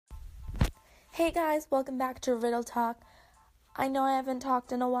Hey guys, welcome back to Riddle Talk. I know I haven't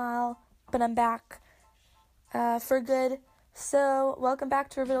talked in a while, but I'm back for good. So, welcome back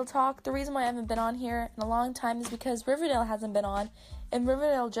to Riddle Talk. The reason why I haven't been on here in a long time is because Riverdale hasn't been on, and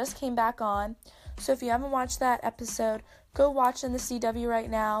Riverdale just came back on. So, if you haven't watched that episode, go watch in the CW right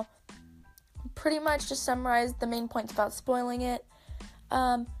now. Pretty much just summarize the main points without spoiling it.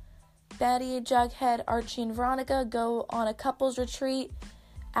 Betty, Jughead, Archie, and Veronica go on a couples retreat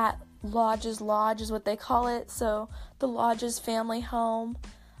at Lodge's Lodge is what they call it, so the Lodge's family home,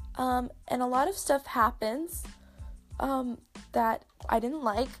 and a lot of stuff happens that I didn't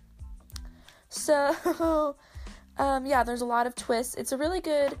like, so there's a lot of twists. It's a really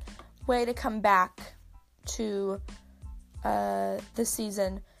good way to come back to the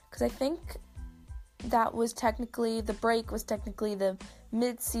season, because I think that was technically, the break was technically the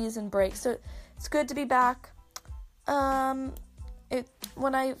mid-season break, so it's good to be back.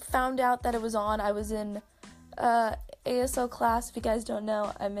 When I found out that it was on, I was in ASL class. If you guys don't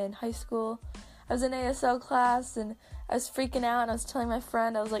know, I'm in high school. I was in ASL class, and I was freaking out, and I was telling my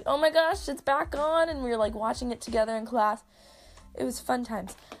friend, I was like, oh my gosh, it's back on, and we were, watching it together in class. It was fun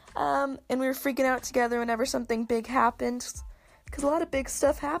times. And we were freaking out together whenever something big happened, because a lot of big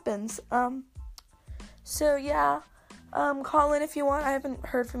stuff happens. Call in if you want. I haven't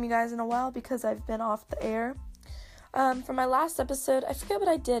heard from you guys in a while because I've been off the air. For my last episode, I forget what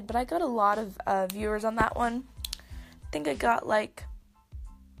I did, but I got a lot of viewers on that one. I think I got I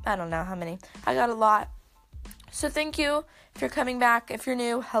don't know how many. I got a lot. So thank you if you're coming back. If you're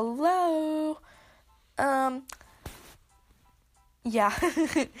new, hello. So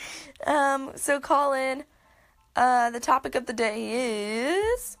call in. The topic of the day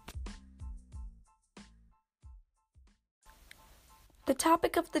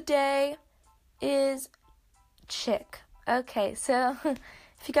is... Chick. Okay, so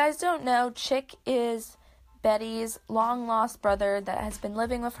if you guys don't know, Chick is Betty's long-lost brother that has been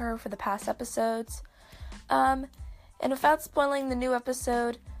living with her for the past episodes. And without spoiling the new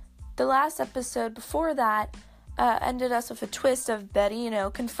episode, the last episode before that ended us with a twist of Betty,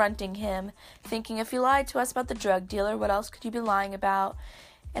 confronting him, thinking, if you lied to us about the drug dealer, what else could you be lying about?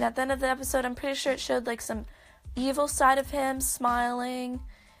 And at the end of the episode, I'm pretty sure it showed, some evil side of him, smiling,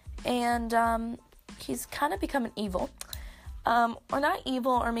 and, he's kind of becoming evil, or not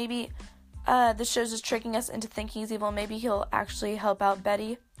evil, or maybe the show's just tricking us into thinking he's evil. Maybe he'll actually help out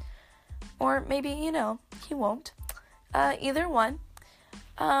Betty, or maybe, he won't. Either one.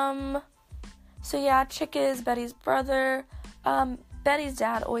 Chick is Betty's brother. Betty's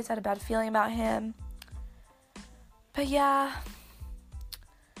dad always had a bad feeling about him. But I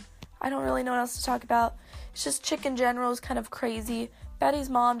don't really know what else to talk about. It's just Chick in general is kind of crazy. Betty's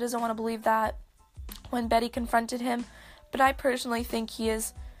mom doesn't want to believe that when Betty confronted him, but I personally think he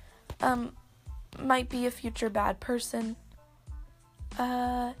is, might be a future bad person.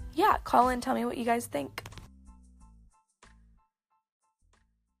 Call in, tell me what you guys think.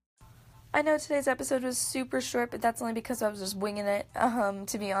 I know today's episode was super short, but that's only because I was just winging it,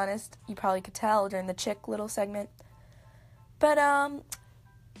 to be honest. You probably could tell during the Chick little segment. But,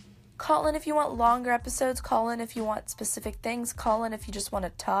 call in if you want longer episodes, call in if you want specific things, call in if you just want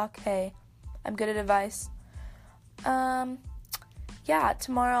to talk. Hey, I'm good at advice. Tomorrow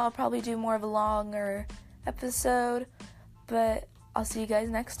I'll probably do more of a longer episode, but I'll see you guys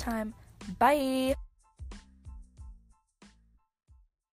next time. Bye!